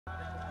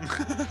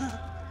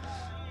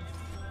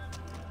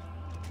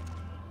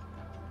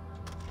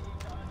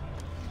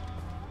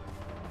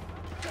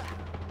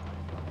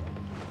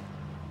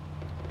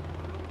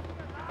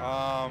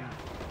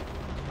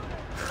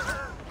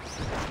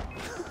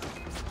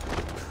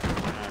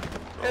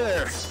Hey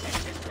there.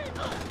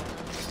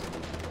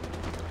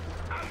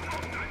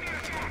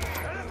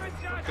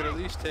 Could at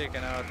least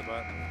taken out the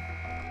button.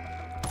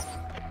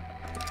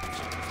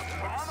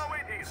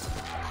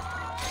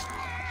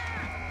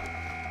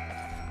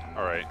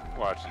 Alright,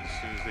 watch.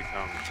 As soon as they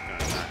come, I'm just gonna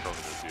knock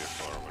over the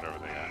vehicle or whatever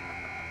they got.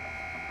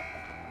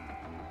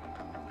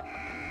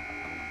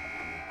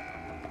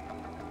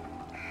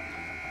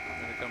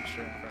 And it comes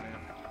straight in front of you.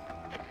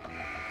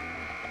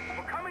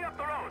 We're coming up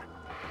the road.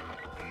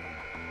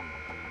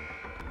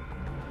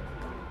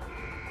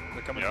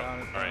 They're coming down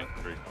in front. Alright,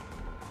 very cool.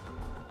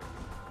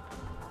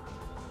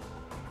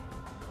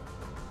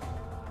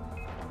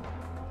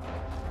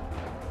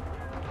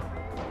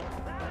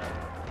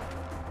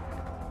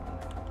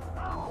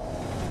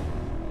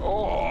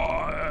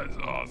 Oh, that's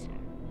awesome.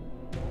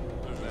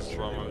 This is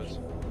slow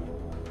motion.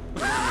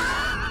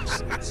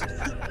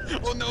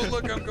 Oh no,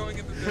 look, I'm going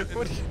into the...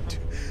 What are you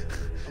doing?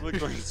 I'm like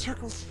going in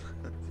circles.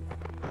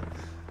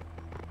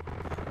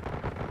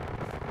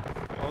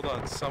 Hold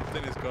on,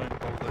 something is going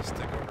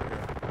ballistic over here.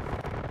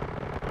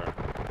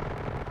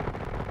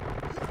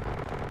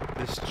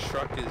 This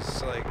truck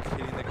is like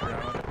hitting the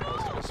ground at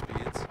multiple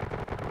speeds.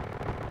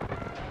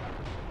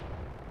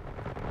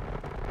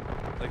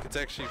 Like it's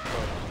actually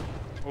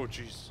bugged. Oh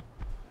jeez.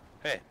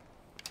 Hey.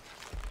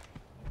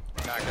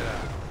 Knock it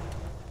out.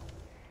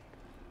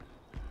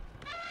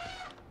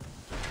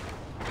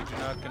 We do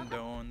not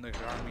condone the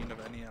harming of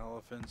any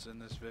elephants in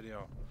this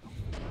video.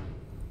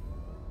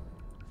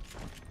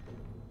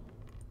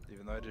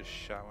 Even though I just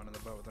shot one in the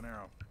butt with an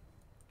arrow.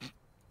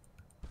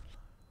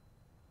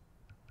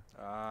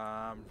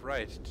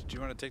 Right. Did you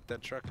want to take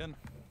that truck in?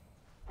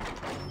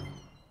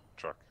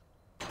 Truck.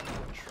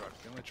 Truck.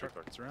 The only truck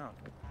that's around.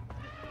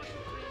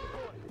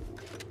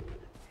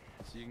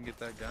 So you can get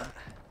that gun.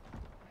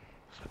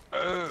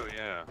 Oh,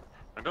 yeah.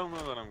 I don't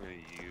know that I'm going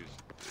to use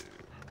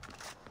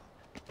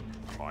the...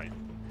 Might.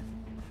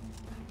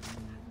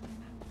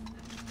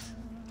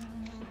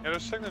 Yeah,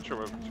 those signature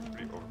weapons are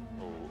pretty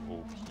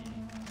OP.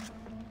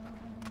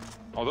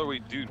 Although we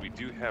do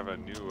have a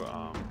new,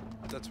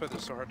 That's why they're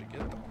so hard to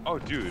get though. Oh,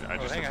 dude, I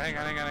just... Hang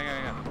on.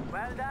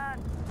 Well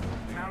done.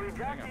 Now we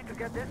just need to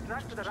get this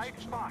truck to the right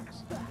spot.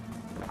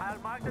 I'll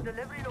mark the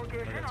delivery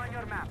location on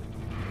your map.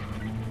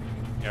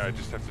 Yeah, I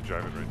just have to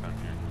drive it right down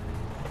here.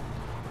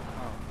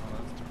 Oh,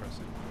 well, that's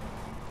depressing.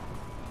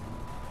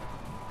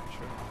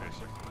 Sure.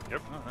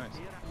 Yep. Oh, nice.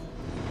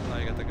 Now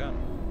you got the gun.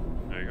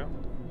 There you go.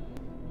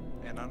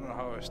 And I don't know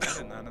how I was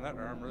standing that, and that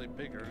arm really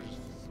big, or just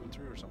flew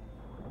through or something.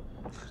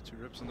 There's 2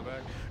 rips in the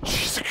back.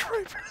 Jesus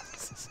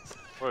Christ!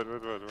 What?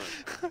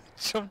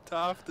 Jumped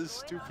off this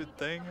stupid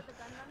thing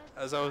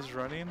as I was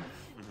running.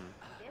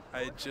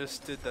 I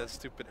just did that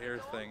stupid air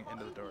thing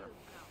into the door.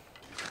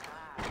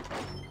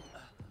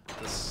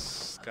 The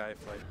sky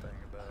flight thing.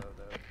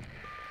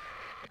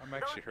 I'm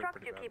actually hurt pretty bad. Those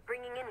trucks you keep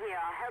bringing in here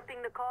are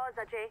helping the cause,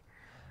 Ajay.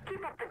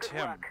 Keep up the good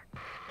Tim, work.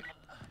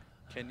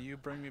 can you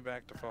bring me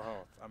back to full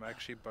health? I'm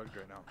actually bugged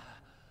right now.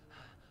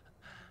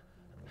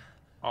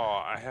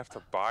 Oh, I have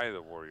to buy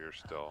the warrior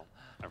still.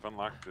 I've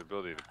unlocked the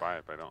ability to buy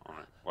it, but I don't own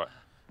it. What?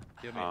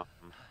 Give me. I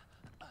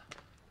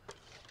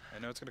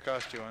know it's gonna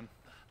cost you one.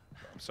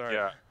 I'm sorry.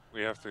 Yeah,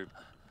 we have to...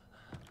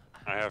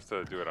 I have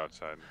to do it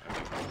outside, I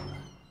think.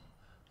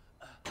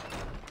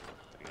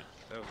 Dang it.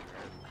 That was weird.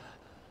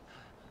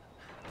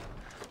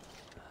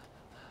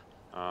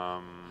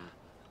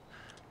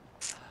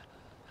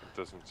 It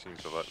doesn't seem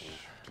to let me.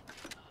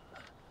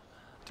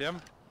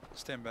 Tim,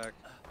 stand back.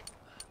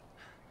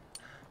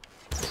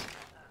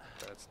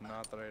 That's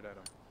not the right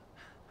item.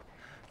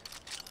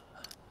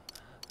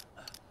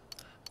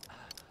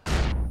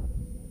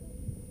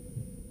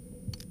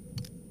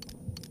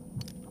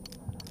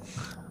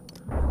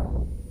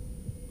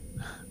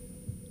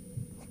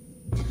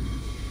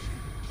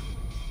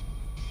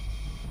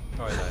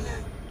 Oh, I died.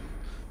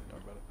 Don't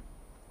worry about it.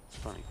 It's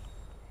funny.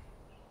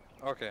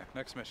 Okay,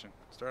 next mission.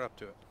 Start up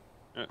to it.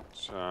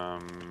 It's right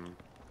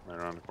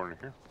around the corner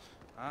here.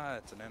 Ah,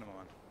 it's an animal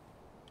one.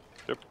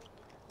 Yep.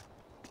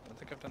 I don't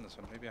think I've done this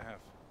one. Maybe I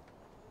have.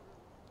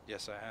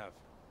 Yes, I have.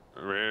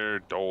 Rare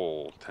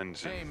Dole,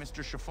 Tenzin. Hey,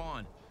 Mr.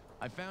 Chiffon.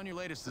 I found your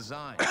latest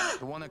design.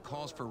 The one that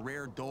calls for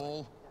Rare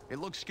Dole. It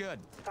looks good.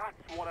 That's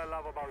what I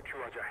love about you,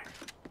 Ajay.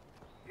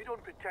 You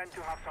don't pretend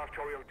to have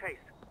sartorial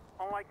taste,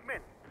 unlike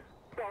Min.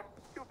 But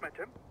you've met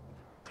him.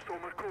 So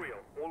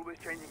mercurial, always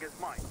changing his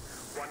mind.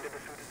 One day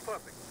the suit is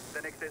perfect,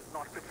 the next day it's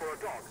not fit for a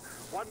dog.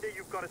 One day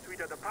you've got a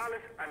suite at the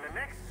palace, and the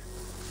next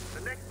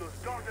those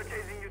dogs are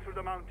chasing you through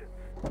the mountains.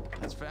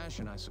 That's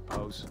fashion, I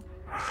suppose.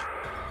 Hang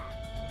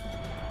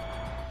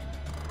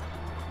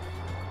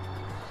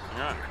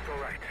on. It's all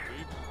right.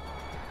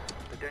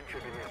 The den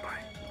should be nearby.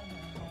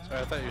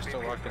 Sorry, I thought you were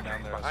still walking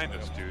down there. Behind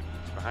us, dude.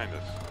 It's behind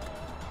us.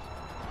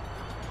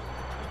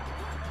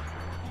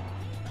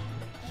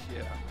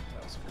 Yeah,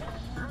 that was cool.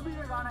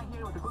 Rana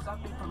here with a quick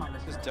update from my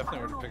This is listeners. definitely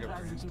I where don't to pick know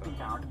up if green that's stuff.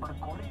 count, but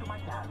according to my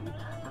tally,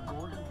 the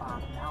Golden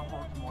Pass now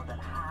holds more than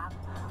half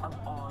of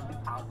all the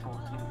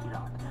outposts in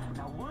Iraq.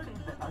 Now, word is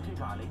that Ajay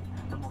Ghale,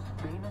 the most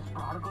famous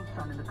prodigal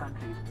son in the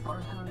country, is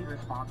personally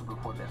responsible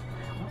for this,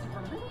 which is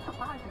a little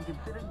surprising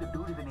considering the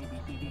dude is an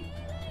ABCD.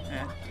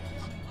 Eh.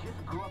 He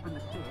just grew up in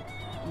the States,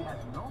 he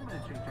has no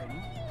military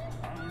training,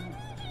 and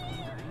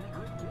he's really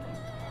good at killing.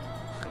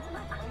 Isn't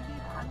that crazy?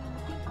 I mean,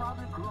 the kid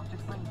probably grew up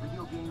just playing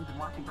video games and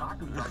watching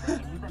cartoons all day,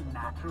 and he's a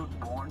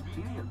natural-born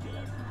serial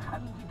killer. I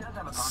mean, he does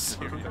have a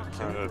Serial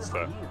controversial killer. That's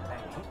but tough. he is a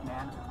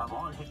hitman of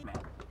all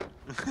hitmen.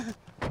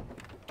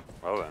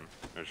 Well then,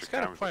 there's It's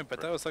your got a comic point, but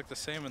book. that was like the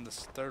same in the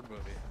third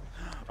movie.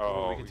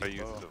 Oh, we can I use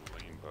used bow. the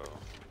lane bow.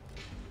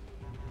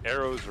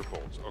 Arrows or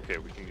bolts? Okay,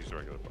 we can use the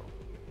regular bow.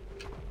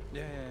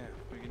 Yeah.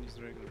 We can use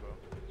the regular bow.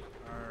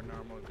 Our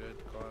normal, good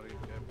quality,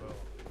 good bow.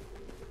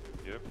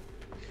 Yep.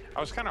 I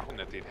was kind of hoping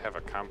that they'd have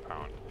a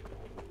compound.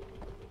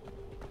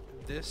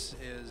 This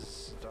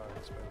is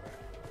dogs, by the way.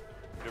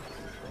 Yep.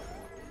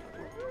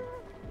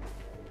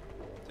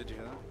 Did you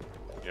hear that?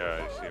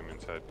 Yeah, I see him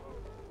inside.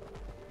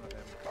 Not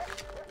him.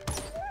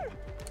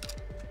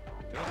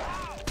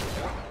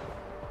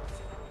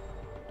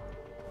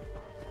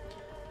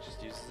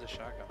 Just uses a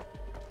shotgun.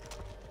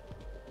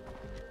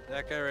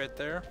 That guy right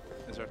there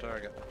is our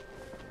target.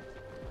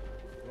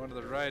 The one to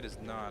the right is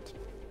not.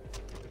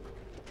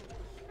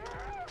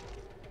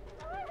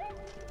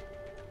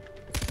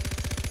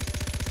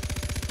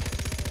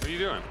 What are you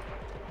doing?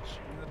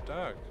 Shooting the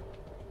dog.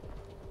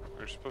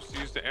 We're supposed to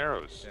use the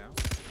arrows. Yeah.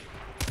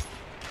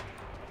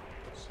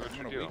 So I'm what's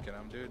your gonna deal? weaken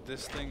him, dude.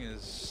 This thing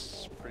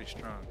is pretty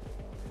strong.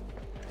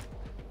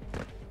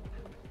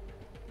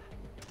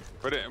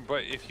 But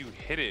if you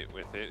hit it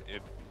with it,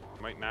 it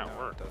might not No,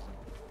 work. it doesn't.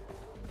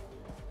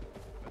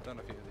 I've done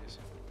a few of these.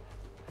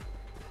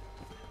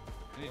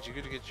 I need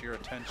you to get your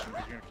attention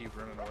because you're gonna keep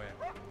running away.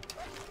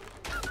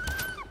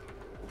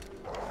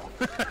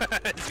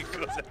 He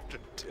goes after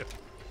it too.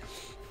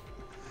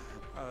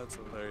 Oh, that's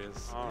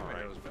hilarious. All My right.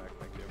 arrow's back,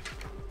 thank you.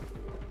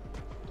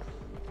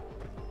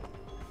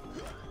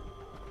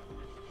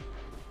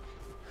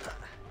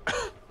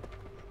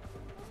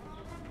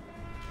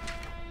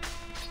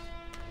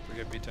 We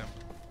get beat him.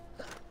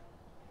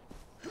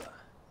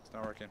 It's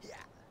not working.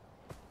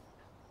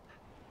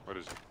 What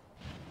is it?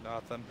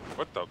 Nothing.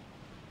 What the?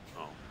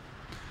 Oh.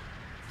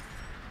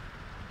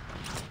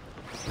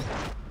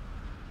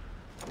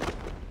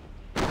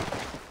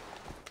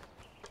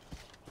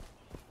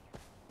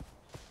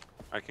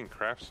 I can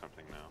craft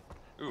something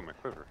now. Ooh, my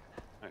quiver.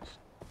 Nice.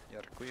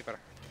 Your quiver.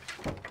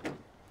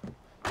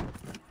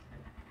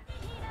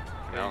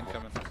 Now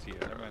incoming. hold the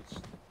Never mind.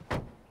 arrows. They're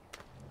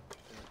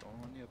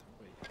going the other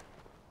way.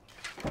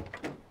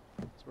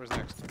 So where's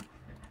next?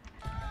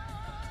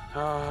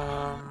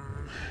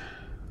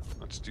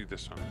 Let's do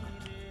this one.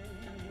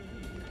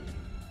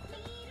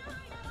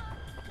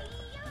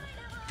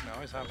 No,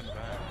 he's hopping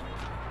back.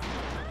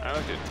 I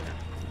like it.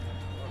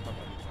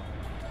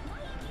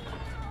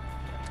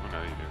 Oh, no,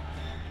 you do.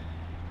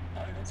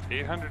 It's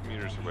 800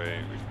 meters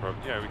away. We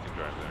probably, yeah, we can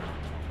drive there.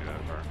 See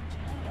that far.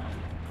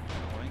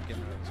 Oh, I ain't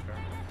getting out of this car.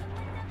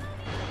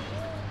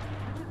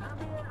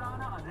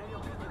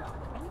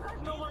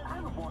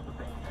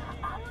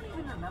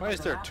 Why is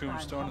there a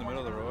tombstone in the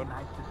middle of the road?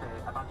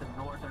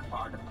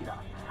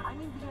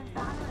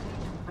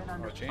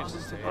 Oh, it changed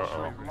the stage.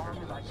 Uh-oh.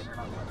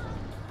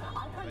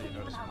 Yeah, you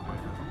notice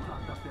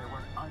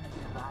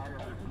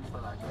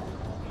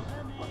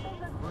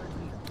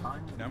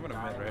Yeah, I'm gonna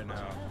admit right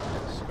now,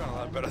 this is going a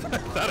lot better than I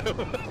thought it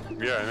would.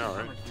 Yeah, I know,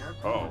 right?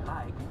 Oh.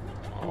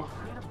 Oh.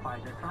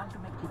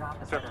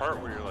 It's that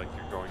part where you're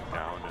going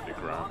down and the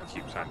ground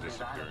keeps on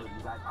disappearing.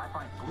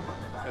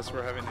 Yes,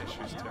 we're having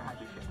issues too.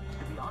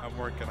 I'm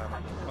working on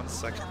it. 1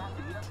 second.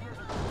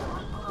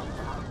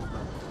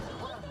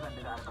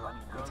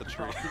 It's a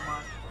tree.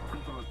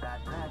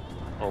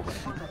 Oh,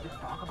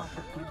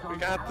 We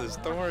got this,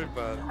 don't worry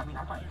about it.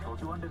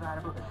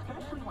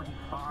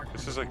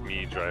 this is like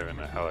me driving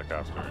a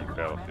helicopter in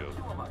Battlefield.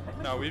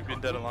 No, we'd been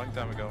dead a long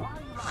time ago.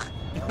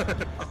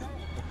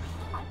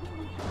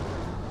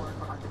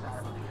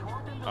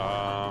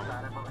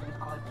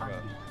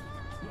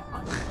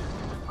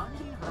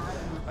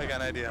 I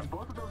got an idea.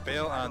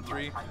 Bail on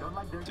 3,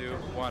 2,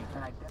 1.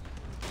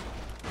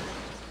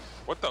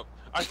 What the?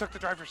 I took the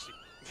driver's seat.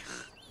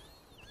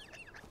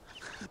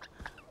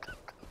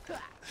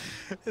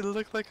 It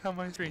looked like on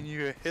my screen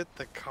you hit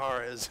the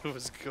car as it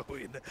was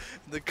going. And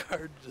the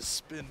car just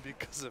spin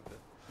because of it.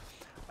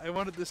 I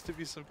wanted this to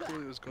be so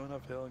cool. It was going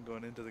uphill and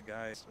going into the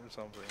guys or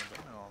something, but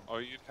no. Oh,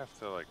 you'd have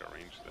to like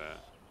arrange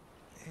that.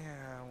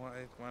 Yeah, I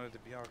wanted to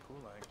be all cool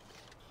like.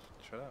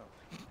 Shut up.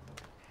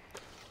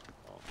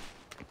 Oh.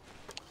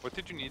 What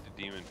did you need the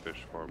demon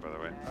fish for, by the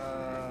way?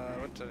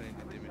 What did I need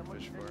the demon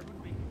fish for?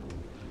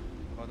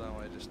 Hold on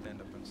while I just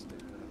stand up and stare at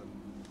them.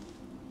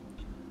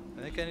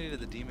 I think I needed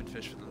the demon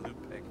fish for the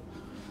loot bag.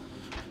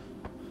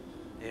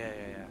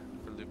 Yeah.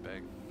 For loot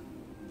bag.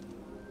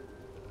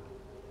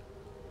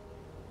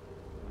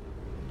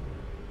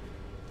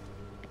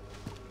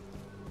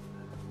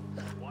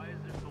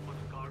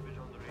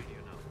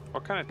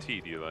 What kind of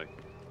tea do you like?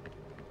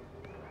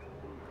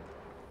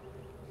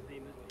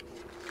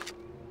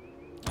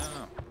 I don't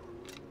know.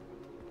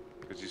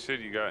 Because you said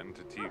you got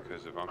into tea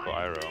because of Uncle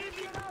Iroh.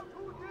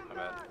 My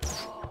bad.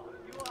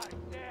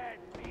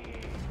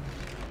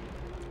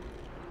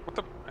 What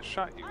the? I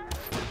shot you.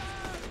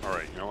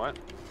 Alright, you know what?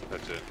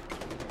 That's it.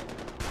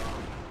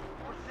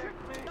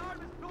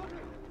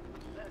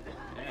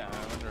 Yeah,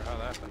 I wonder how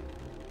that happened.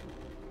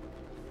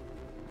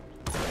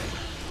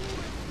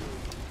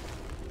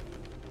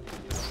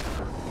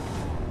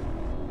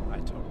 I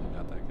totally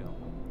got that kill.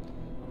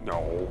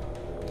 No.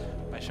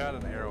 I shot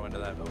an arrow into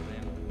that building,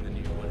 and then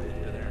you went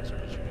into there and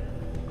started shooting.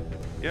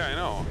 Yeah, I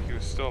know. He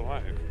was still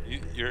alive.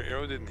 Your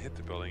arrow didn't hit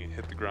the building. It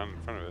hit the ground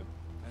in front of it.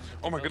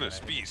 Oh my goodness,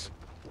 bees.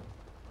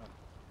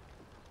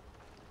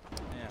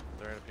 Yeah,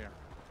 they're right up here.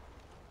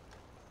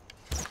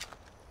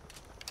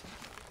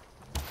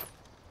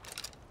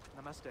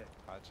 Namaste.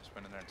 I just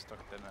went in there and stuck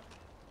it, didn't it?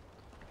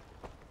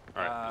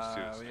 Alright, let's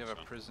do this. We have next a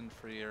one. prison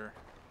freer.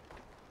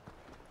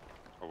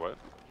 A what? What are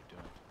you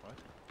doing? What?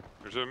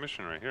 There's a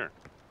mission right here.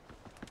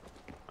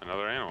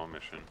 Another animal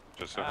mission.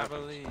 Just so I happens.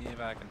 believe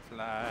I can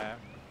fly.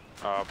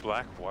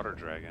 Black water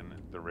dragon,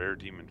 the rare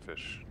demon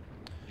fish.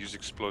 Use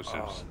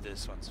explosives. Oh,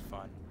 this one's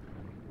fun.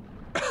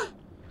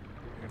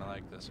 You're gonna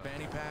like this one.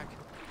 Fanny pack?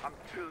 I'm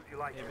thrilled you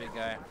like Hey, it. big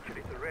guy.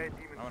 Actually, it's a rare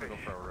demon I wanna go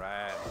fish. for a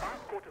ride.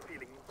 I've got a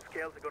feeling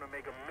scales are going to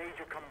make a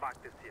major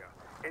comeback this year.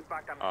 In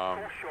fact, I'm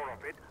so sure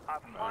of it.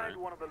 I've hired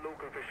one of the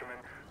local fishermen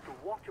to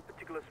watch a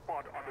particular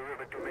spot on the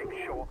river to make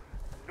sure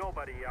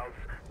nobody else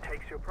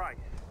takes your price.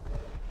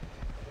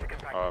 You can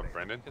pack it.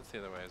 Brendan? It's the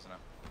other way, isn't it?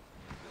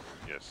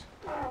 Yes.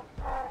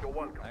 You're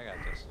welcome. I got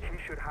this. He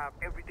should have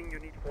everything you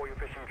need for your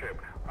fishing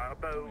trip. A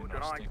boat, no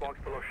an ice stinking- box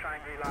full of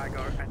Shangri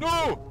Lager, and No!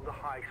 all the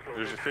high slope.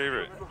 There's your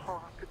favorite. The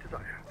heart to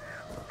desire.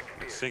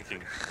 It's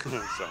sinking.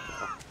 So.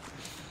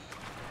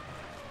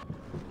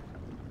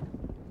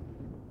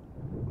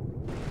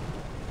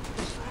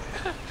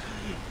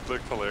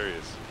 Looked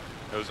hilarious.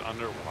 It was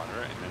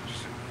underwater and then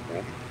just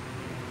whoop,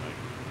 like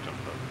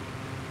jumped up.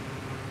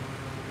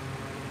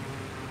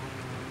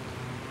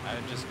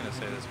 I'm just gonna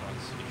say this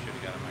once. You should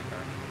have got in my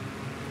car.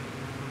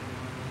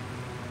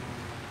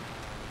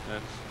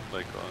 That's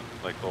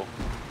like oh.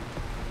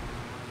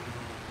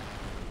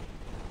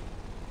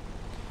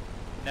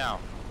 Now,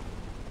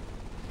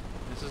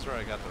 this is where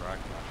I got the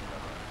rocket launcher, by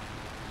the way.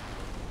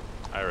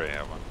 I already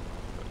have one.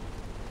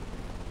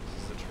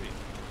 This is the tree.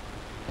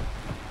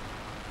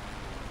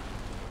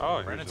 Oh,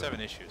 here's Brandon's a-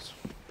 having issues.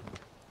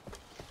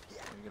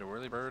 You get a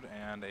whirlybird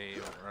and a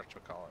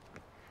whatchamacallit.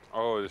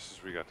 Oh, this is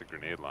where you got the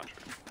grenade launcher.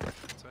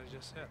 That's what I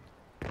just said.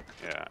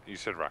 Yeah, you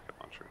said rocket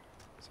launcher.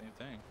 Same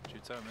thing.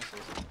 Shoots out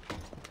missiles.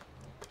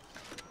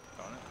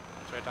 Found it?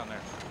 It's right down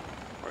there.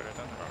 Wait. Right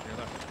down there. To your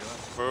left. To your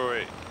left.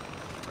 Wait.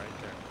 Right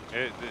there.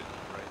 It,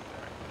 Right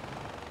there.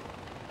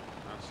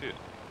 I don't see it.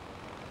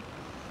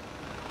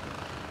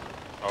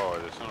 Oh,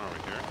 there's one over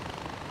here.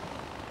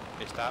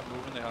 Hey, stop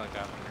moving the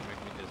helicopter. You're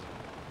making me dizzy.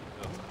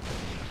 Ugh.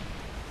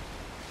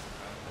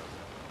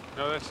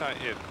 No, that's not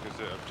it, because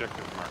the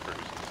objective marker is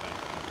the same.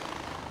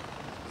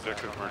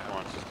 Objective marker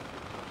wants us to...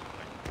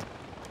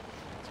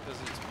 It's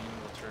because it's being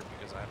returned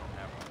because I don't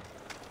have one.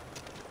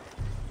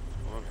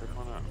 Well, pick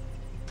one up.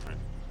 Right.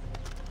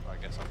 Well, I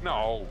guess I'll...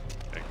 No!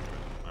 Thank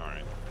you.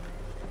 Alright.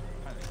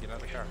 Fine, then get out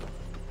of the car.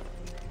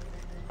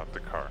 Up the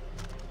car.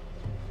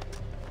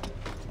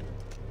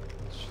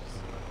 Jeez.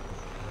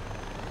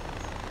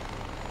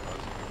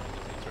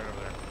 He's right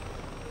over there.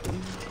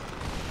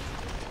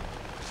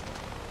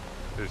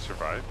 Did it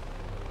survive?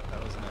 That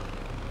wasn't it.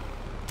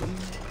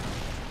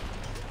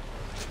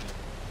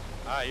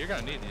 Ah, you're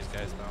gonna need these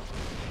guys though.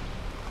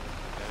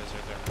 That is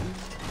right there.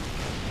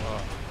 Whoa,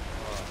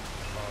 whoa,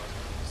 whoa,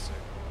 that's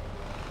sick.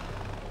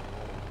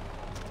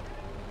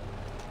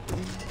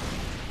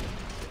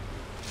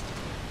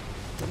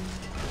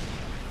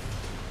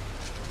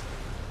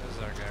 This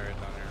is our guy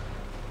right down here.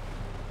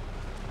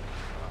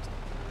 Lost him.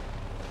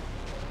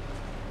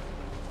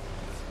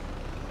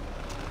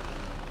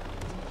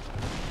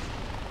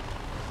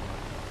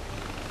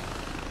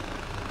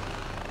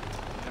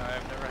 You know,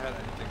 I've never had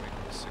anything make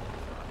me sick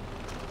before.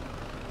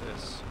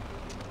 This.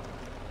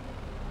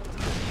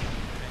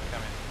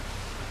 Incoming.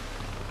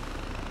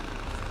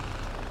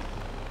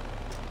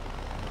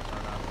 Those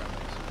are not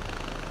friendlies.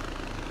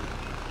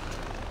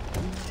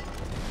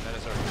 That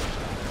is our fish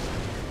down there.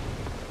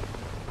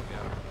 We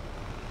got him.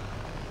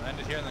 Land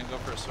it here and then go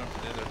for a swim for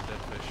the other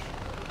dead fish.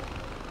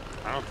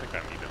 I don't think I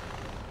need him.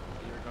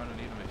 You're going to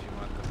need them if you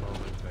want the full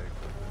loot bag.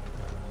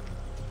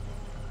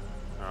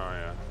 Oh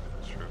yeah,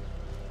 that's true.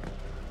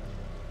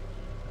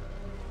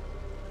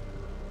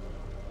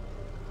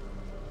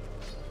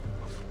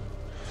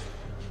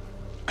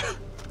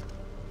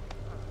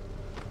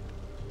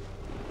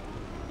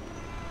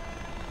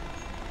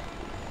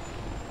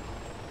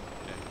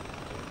 Okay.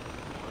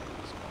 What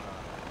is going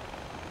on?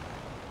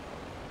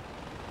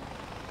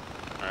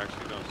 I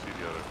actually don't see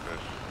the other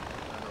fish.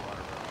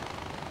 Underwater, bro.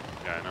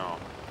 Yeah, I know.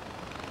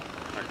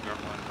 I can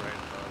One right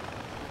above.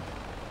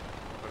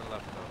 Put it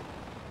left above.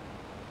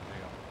 There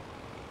you go.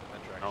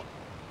 That direction. Nope.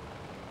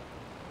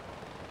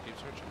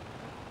 searching.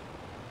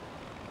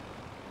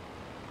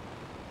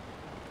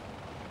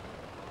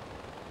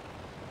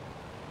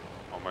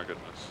 Oh my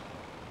goodness.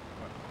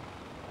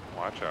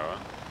 Watch out.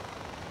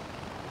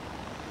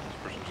 This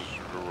person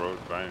just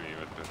rode by me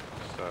with the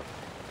stuff.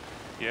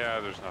 Yeah,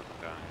 there's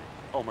nothing down here.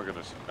 Oh my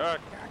goodness.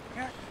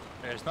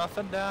 There's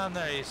nothing down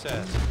there, he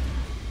says.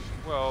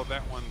 Well,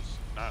 that one's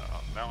not.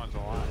 That one's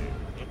alive.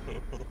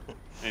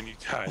 And you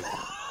died.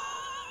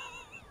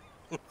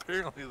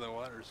 Apparently the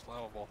water's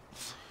flammable.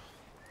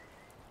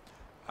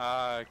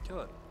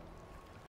 Kill it.